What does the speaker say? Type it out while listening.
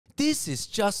this is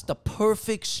just the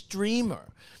perfect streamer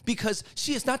because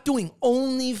she is not doing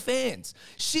OnlyFans.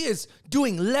 She is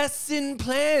doing lesson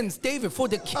plans, David, for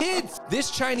the kids.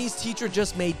 This Chinese teacher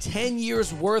just made 10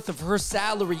 years worth of her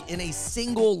salary in a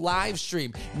single live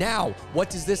stream. Now, what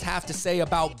does this have to say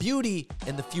about beauty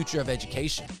and the future of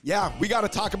education? Yeah, we got to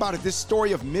talk about it. This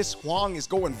story of Miss Huang is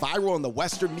going viral in the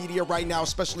Western media right now,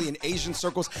 especially in Asian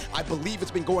circles. I believe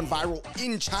it's been going viral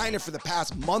in China for the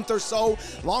past month or so.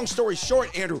 Long story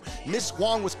short, Andrew, Miss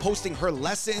Huang was posting her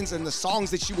lessons and the songs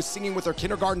that she was singing with her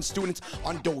kindergarten students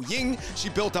on Douyin. She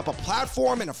built up a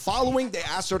platform and a following. They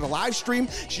asked her to live stream.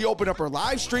 She opened up her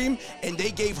live stream and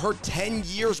they gave her 10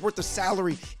 years worth of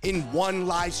salary in one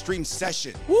live stream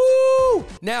session. Woo!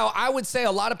 Now, I would say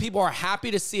a lot of people are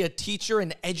happy to see a teacher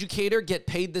and educator get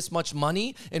paid this much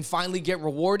money and finally get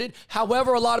rewarded.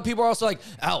 However, a lot of people are also like,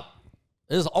 oh,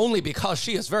 it is only because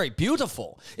she is very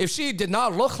beautiful. If she did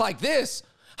not look like this,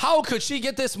 how could she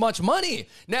get this much money?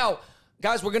 Now,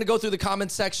 guys, we're going to go through the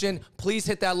comment section. Please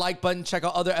hit that like button. Check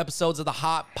out other episodes of the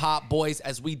Hot Pot Boys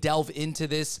as we delve into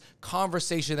this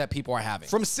conversation that people are having.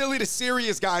 From silly to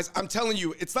serious, guys, I'm telling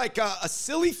you, it's like a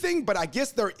silly thing, but I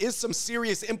guess there is some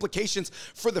serious implications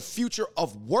for the future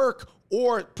of work,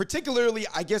 or particularly,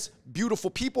 I guess, beautiful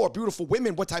people or beautiful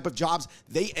women, what type of jobs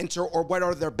they enter or what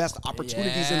are their best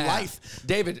opportunities in life.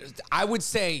 David, I would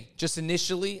say just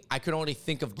initially, I could only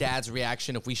think of Dad's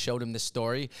reaction if we showed him this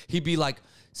story. He'd be like,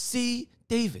 see,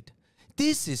 David,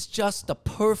 this is just the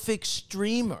perfect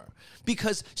streamer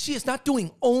because she is not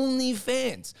doing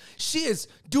OnlyFans. She is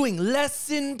doing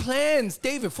lesson plans,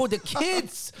 David, for the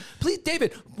kids. Please,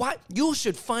 David, what? You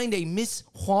should find a Miss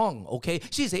Huang, okay?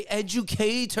 She's an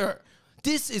educator.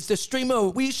 This is the streamer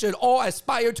we should all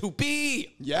aspire to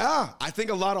be. Yeah, I think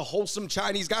a lot of wholesome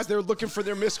Chinese guys, they're looking for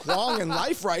their Miss Huang in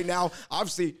life right now.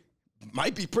 Obviously,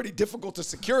 might be pretty difficult to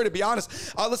secure, to be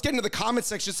honest. Let's get into the comment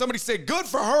section. Somebody said, good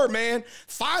for her, man.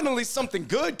 Finally, something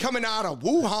good coming out of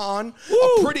Wuhan. Woo!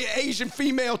 A pretty Asian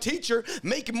female teacher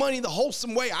making money the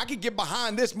wholesome way. I could get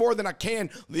behind this more than I can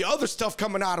the other stuff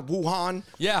coming out of Wuhan.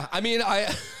 Yeah, I mean,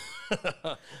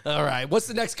 all right, what's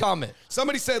the next comment?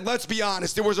 Somebody said, let's be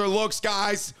honest, it was her looks,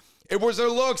 guys. It was her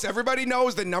looks. Everybody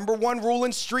knows the #1 rule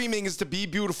in streaming is to be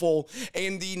beautiful,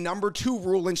 and the #2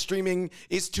 rule in streaming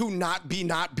is to not be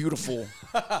not beautiful.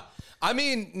 I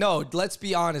mean, no, let's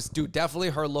be honest, dude.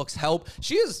 Definitely her looks help.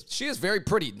 She is very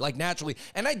pretty, like naturally.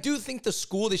 And I do think the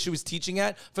school that she was teaching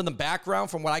at, from the background,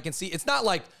 from what I can see, it's not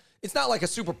like a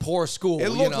super poor school. It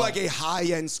looked like a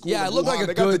high-end school. Yeah, it looked like a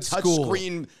they good got the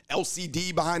touchscreen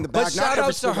LCD behind the back. But shout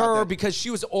out to her because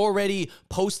she was already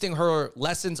posting her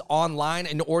lessons online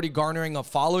and already garnering a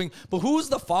following. But who's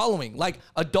the following? Like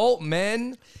adult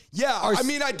men? Yeah, I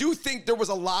mean, I do think there was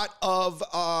a lot of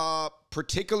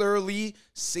particularly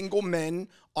single men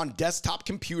on desktop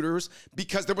computers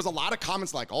because there was a lot of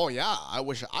comments like, oh yeah, I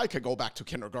wish I could go back to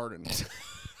kindergarten.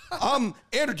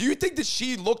 Andrew, do you think that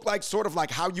she looked like sort of like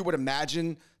how you would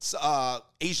imagine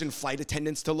Asian flight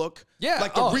attendants to look? Yeah.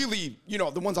 Like the really, you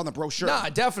know, the ones on the brochure. Nah,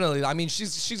 definitely. I mean,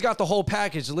 she's got the whole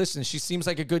package. Listen, she seems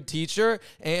like a good teacher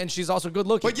and she's also good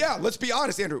looking. But yeah, let's be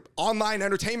honest, Andrew. Online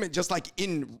entertainment, just like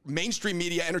in mainstream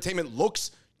media, entertainment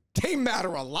looks, they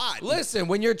matter a lot. Listen,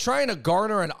 when you're trying to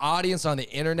garner an audience on the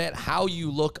internet, how you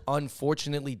look,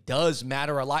 unfortunately, does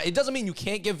matter a lot. It doesn't mean you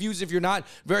can't get views if you're not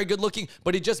very good looking,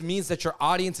 but it just means that your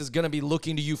audience is going to be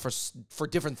looking to you for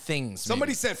different things.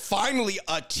 Somebody said, finally,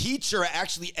 a teacher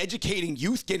actually educating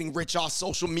youth getting rich off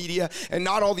social media and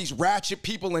not all these ratchet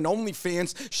people in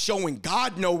OnlyFans showing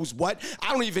God knows what.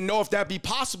 I don't even know if that'd be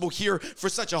possible here for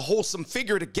such a wholesome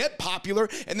figure to get popular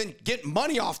and then get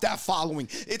money off that following.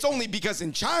 It's only because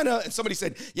in China, and somebody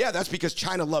said, yeah, that's because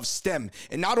China loves STEM.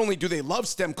 And not only do they love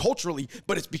STEM culturally,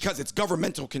 but it's because it's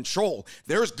governmental control.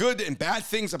 There's good and bad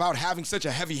things about having such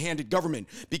a heavy-handed government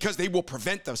because they will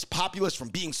prevent the populace from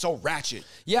being so ratchet.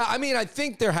 Yeah, I mean, I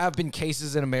think there have been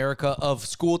cases in America of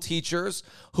school teachers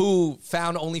who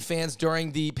found OnlyFans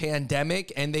during the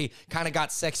pandemic and they kind of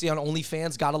got sexy on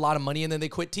OnlyFans, got a lot of money, and then they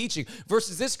quit teaching,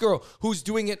 versus this girl who's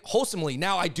doing it wholesomely.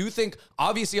 Now, I do think,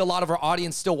 obviously, a lot of her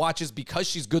audience still watches because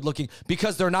she's good looking,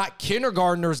 because they're not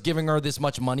kindergartners giving her this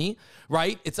much money,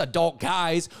 right? It's adult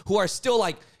guys who are still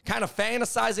like kind of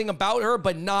fantasizing about her,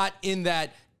 but not in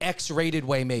that X-rated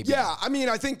way, maybe. Yeah, I mean,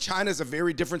 I think China's a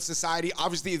very different society.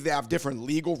 Obviously, they have different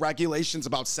legal regulations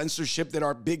about censorship that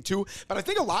are big too. But I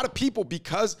think a lot of people,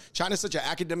 because China's such an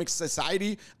academic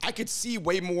society, I could see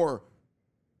way more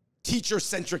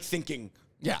teacher-centric thinking.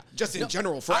 Yeah, just in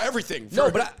general, for everything.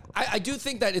 No, but I do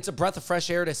think that it's a breath of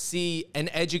fresh air to see an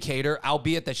educator,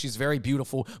 albeit that she's very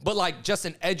beautiful, but like just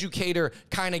an educator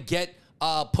kind of get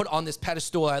put on this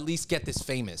pedestal or at least get this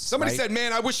famous. Somebody right? said,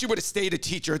 man, I wish you would have stayed a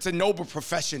teacher. It's a noble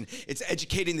profession. It's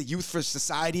educating the youth for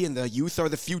society, and the youth are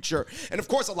the future. And of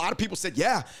course, a lot of people said,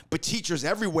 yeah, but teachers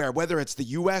everywhere, whether it's the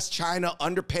US, China,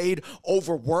 underpaid,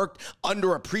 overworked,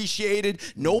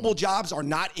 underappreciated, noble jobs are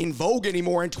not in vogue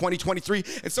anymore in 2023.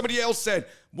 And somebody else said,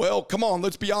 well, come on,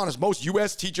 let's be honest. Most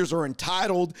U.S. teachers are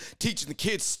entitled, teaching the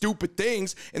kids stupid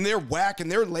things, and they're whack and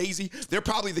they're lazy. They're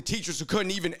probably the teachers who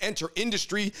couldn't even enter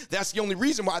industry. That's the only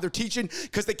reason why they're teaching,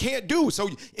 because they can't do. So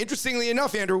interestingly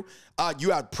enough, Andrew,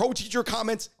 you have pro-teacher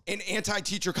comments and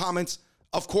anti-teacher comments.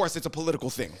 Of course, it's a political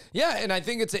thing. Yeah, and I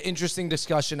think it's an interesting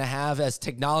discussion to have as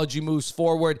technology moves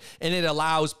forward and it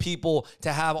allows people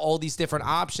to have all these different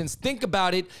options. Think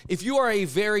about it. If you are a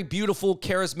very beautiful,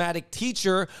 charismatic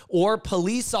teacher or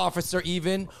police officer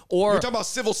even, or... You're talking about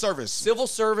civil service. Civil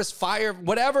service, fire,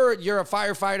 whatever, you're a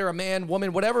firefighter, a man,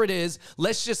 woman, whatever it is,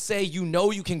 let's just say you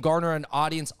know you can garner an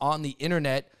audience on the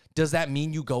internet. Does that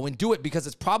mean you go and do it? Because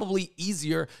it's probably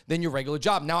easier than your regular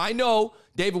job. Now, I know,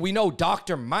 David, we know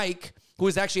Dr. Mike, who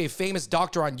is actually a famous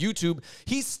doctor on YouTube.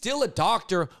 He's still a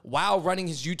doctor while running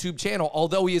his YouTube channel,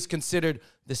 although he is considered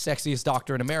the sexiest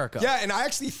doctor in America. Yeah, and I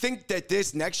actually think that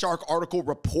this Next Shark article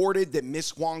reported that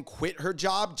Miss Huang quit her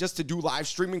job just to do live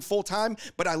streaming full time,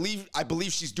 but I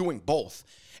believe she's doing both.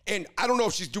 And I don't know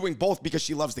if she's doing both because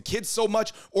she loves the kids so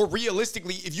much, or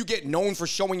realistically, if you get known for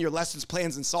showing your lessons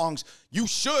plans and songs, you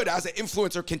should, as an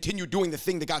influencer, continue doing the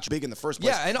thing that got you big in the first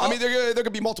place. Yeah, and I mean, there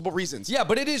could be multiple reasons. Yeah,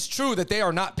 but it is true that they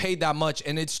are not paid that much,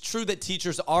 and it's true that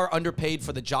teachers are underpaid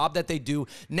for the job that they do.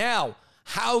 Now,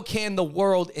 how can the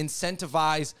world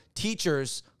incentivize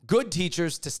teachers, good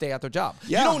teachers, to stay at their job?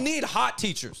 Yeah. You don't need hot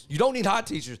teachers. You don't need hot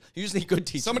teachers. You just need good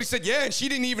teachers. Somebody said, yeah, and she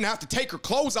didn't even have to take her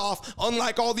clothes off,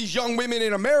 unlike all these young women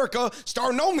in America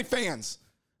starting OnlyFans.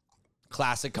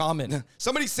 Classic comment.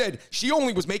 Somebody said she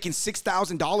only was making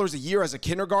 $6,000 a year as a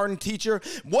kindergarten teacher.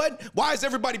 What? Why is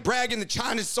everybody bragging that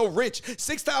China's so rich?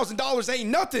 $6,000 ain't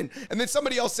nothing. And then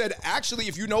somebody else said, actually,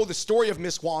 if you know the story of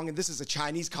Miss Huang, and this is a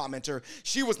Chinese commenter,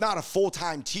 she was not a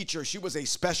full-time teacher. She was a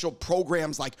special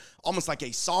programs, like almost like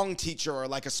a song teacher or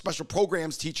like a special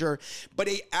programs teacher. But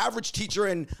a average teacher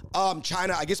in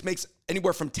China, I guess, makes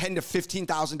anywhere from $10,000 to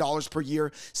 $15,000 per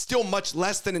year. Still much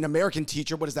less than an American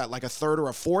teacher. What is that, like a third or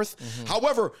a fourth?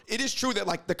 However, it is true that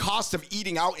like the cost of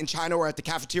eating out in China or at the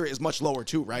cafeteria is much lower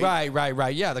too, right?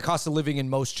 Right. Yeah, the cost of living in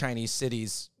most Chinese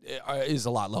cities is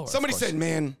a lot lower. Somebody said,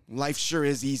 man, life sure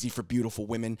is easy for beautiful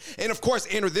women. And of course,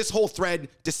 Andrew, this whole thread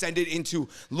descended into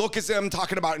lookism,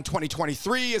 talking about in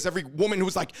 2023, is every woman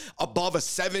who's like above a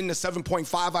 7 to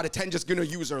 7.5 out of 10 just gonna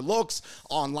use her looks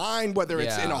online, whether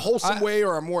it's in a wholesome way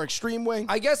or a more extreme way?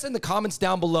 I guess in the comments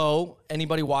down below,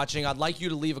 anybody watching, I'd like you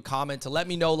to leave a comment to let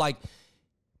me know, like,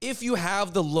 if you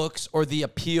have the looks or the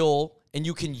appeal and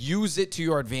you can use it to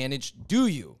your advantage, do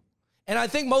you? And I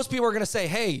think most people are gonna say,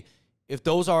 hey, if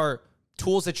those are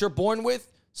tools that you're born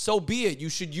with, so be it. You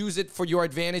should use it for your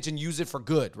advantage and use it for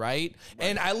good, right?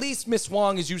 And at least Miss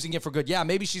Huang is using it for good. Yeah,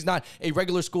 maybe she's not a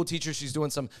regular school teacher. She's doing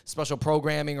some special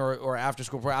programming or after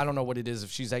school. I don't know what it is,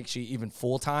 if she's actually even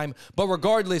full-time. But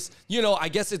regardless, you know, I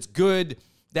guess it's good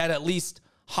that at least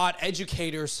hot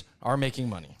educators are making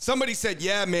money. Somebody said,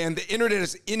 yeah, man, the internet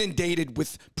is inundated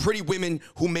with pretty women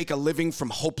who make a living from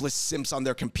hopeless simps on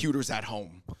their computers at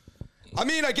home. I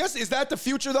mean, I guess, is that the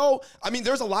future, though? I mean,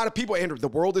 there's a lot of people, Andrew, the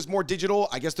world is more digital.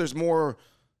 I guess there's more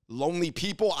lonely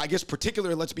people. I guess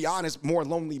particularly, let's be honest, more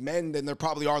lonely men than there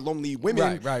probably are lonely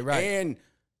women. Right. And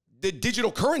the digital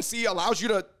currency allows you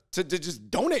to just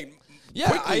donate. Yeah,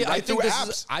 quickly, I think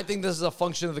apps. this is a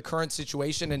function of the current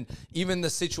situation, and even the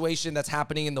situation that's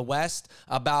happening in the West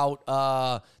about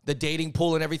the dating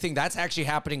pool and everything. That's actually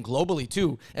happening globally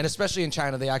too, and especially in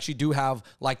China, they actually do have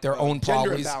like their own gender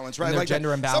problems, imbalance, right? Like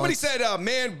gender imbalance. Somebody said,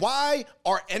 "Man, why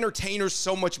are entertainers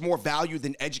so much more valued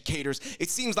than educators?" It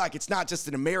seems like it's not just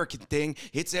an American thing;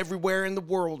 it's everywhere in the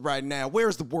world right now.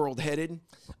 Where's the world headed?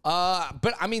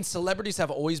 But I mean, celebrities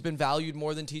have always been valued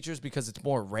more than teachers because it's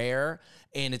more rare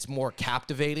and it's more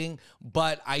captivating.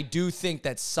 But I do think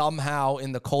that somehow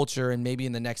in the culture and maybe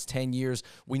in the next 10 years,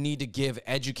 we need to give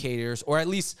educators, or at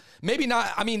least maybe not,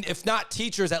 I mean, if not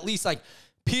teachers, at least like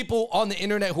people on the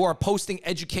internet who are posting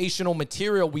educational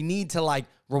material, we need to like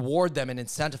reward them and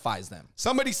incentivize them.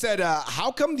 Somebody said,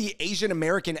 how come the Asian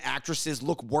American actresses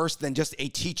look worse than just a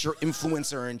teacher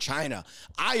influencer in China?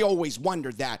 I always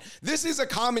wondered that. This is a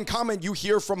common comment you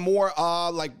hear from more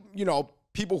like, you know,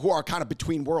 people who are kind of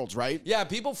between worlds, right? Yeah,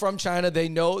 people from China, they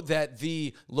know that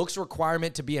the looks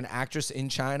requirement to be an actress in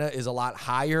China is a lot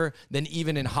higher than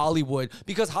even in Hollywood,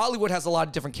 because Hollywood has a lot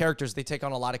of different characters. They take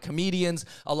on a lot of comedians,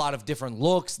 a lot of different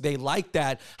looks. They like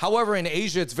that. However, in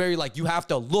Asia, it's very like you have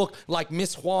to look like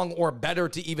Miss Huang or better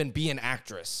to even be an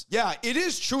actress. Yeah, it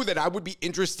is true that I would be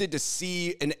interested to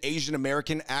see an Asian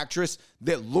American actress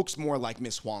that looks more like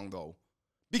Miss Huang, though.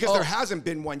 Because there hasn't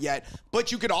been one yet.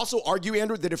 But you could also argue,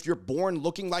 Andrew, that if you're born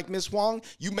looking like Miss Huang,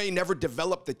 you may never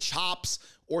develop the chops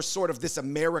or sort of this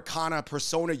Americana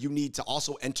persona you need to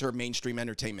also enter mainstream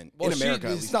entertainment in America.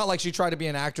 It's not like she tried to be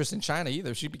an actress in China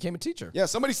either. She became a teacher. Yeah,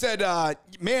 somebody said,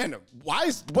 man,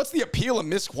 what's the appeal of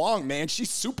Miss Huang, man? She's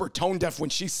super tone deaf when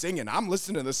she's singing. I'm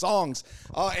listening to the songs.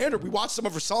 Andrew, we watched some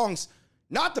of her songs.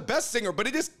 Not the best singer, but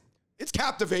it's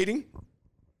captivating.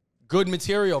 Good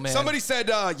material, man. Somebody said,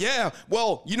 yeah,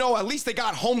 well, you know, at least they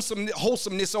got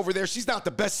wholesomeness over there. She's not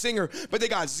the best singer, but they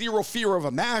got zero fear of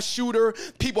a mass shooter.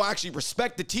 People actually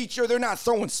respect the teacher. They're not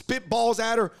throwing spitballs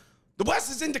at her. The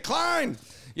West is in decline.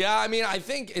 Yeah, I mean, I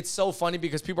think it's so funny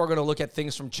because people are going to look at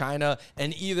things from China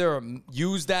and either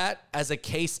use that as a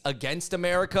case against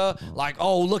America, like,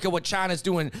 oh, look at what China's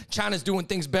doing. China's doing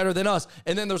things better than us.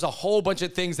 And then there's a whole bunch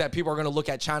of things that people are going to look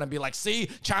at China and be like, see,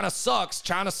 China sucks.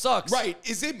 China sucks. Right.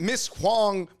 Is it Miss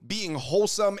Huang being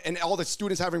wholesome and all the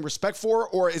students having respect for her,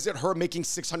 or is it her making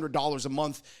 $600 a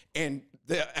month and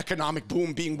the economic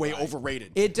boom being way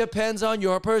overrated? It depends on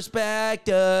your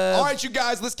perspective. All right, you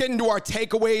guys, let's get into our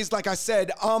takeaways. Like I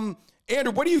said,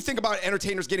 Andrew, what do you think about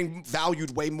entertainers getting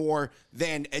valued way more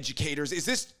than educators? Is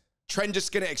this trend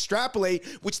just going to extrapolate,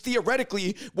 which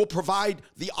theoretically will provide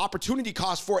the opportunity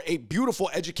cost for a beautiful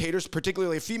educators,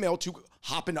 particularly a female, to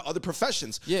hop into other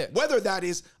professions? Yeah. Whether that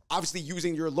is obviously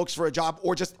using your looks for a job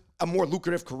or just a more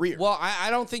lucrative career. Well, I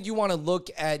don't think you want to look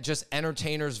at just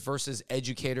entertainers versus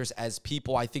educators as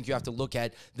people. I think you have to look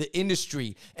at the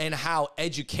industry and how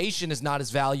education is not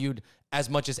as valued as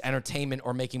much as entertainment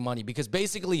or making money, because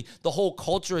basically the whole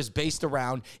culture is based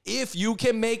around if you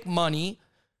can make money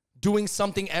doing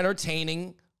something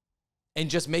entertaining and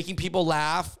just making people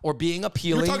laugh or being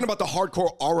appealing. You're talking about the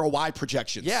hardcore ROI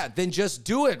projections. Yeah, then just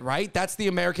do it, right? That's the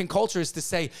American culture, is to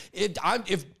say,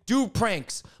 if do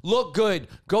pranks, look good,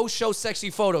 go show sexy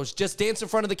photos, just dance in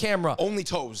front of the camera. Only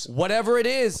toes. Whatever it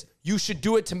is, you should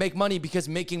do it to make money, because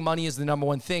making money is the number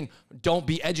one thing. Don't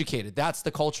be educated. That's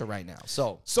the culture right now.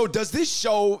 So does this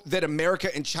show that America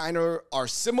and China are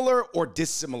similar or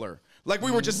dissimilar? Like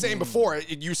we were just saying before,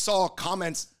 you saw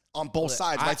comments on both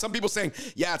sides, right? Some people saying,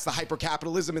 yeah, it's the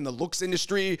hyper-capitalism in the looks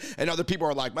industry, and other people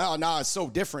are like, well, nah, it's so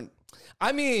different.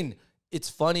 I mean, it's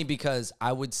funny because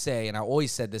I would say, and I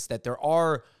always said this, that there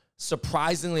are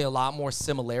surprisingly a lot more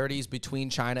similarities between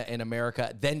China and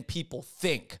America than people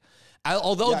think.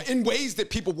 Although in ways that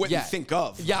people wouldn't think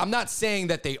of. Yeah, I'm not saying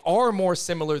that they are more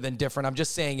similar than different. I'm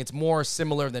just saying it's more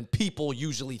similar than people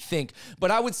usually think.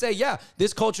 But I would say, yeah,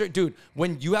 this culture, dude,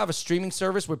 when you have a streaming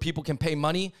service where people can pay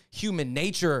money, human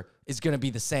nature is going to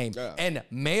be the same. Yeah. And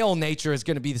male nature is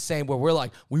going to be the same, where we're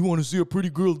like, we want to see a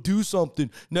pretty girl do something.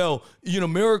 Now, in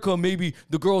America, maybe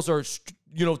the girls are,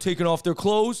 taking off their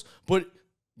clothes. But,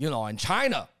 in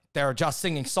China, they're just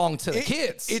singing songs to the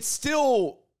kids. It's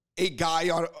still a guy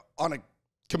on a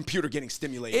computer getting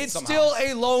stimulated. It's still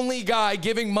a lonely guy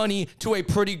giving money to a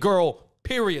pretty girl,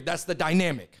 period. That's the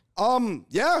dynamic.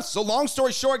 Yeah, so long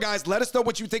story short, guys, let us know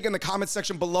what you think in the comment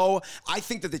section below. I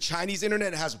think that the Chinese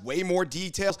internet has way more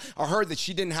details. I heard that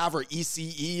she didn't have her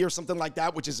ECE or something like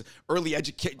that, which is early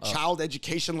child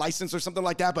education license or something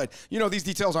like that. But, these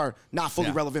details are not fully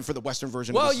relevant for the Western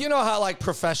version of this. You know how, like,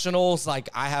 professionals, like,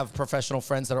 I have professional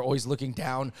friends that are always looking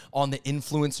down on the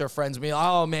influencer friends. Me,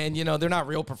 oh, man, they're not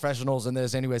real professionals in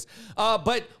this anyways.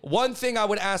 But one thing I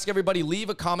would ask everybody, leave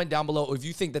a comment down below if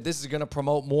you think that this is going to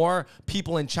promote more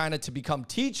people in China to become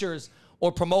teachers,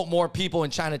 or promote more people in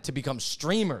China to become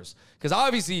streamers. Because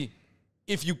obviously,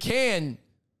 if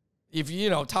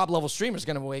top level streamers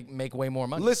going to make way more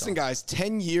money. Listen, guys,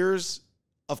 10 years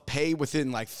of pay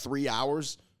within like 3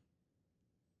 hours.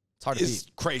 It's hard to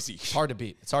beat. Crazy. It's hard to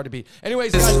beat. It's hard to beat.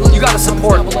 Anyways, you got to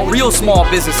support real small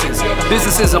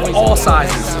businesses of all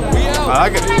sizes. I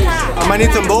like it. I might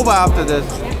need some boba after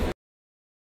this.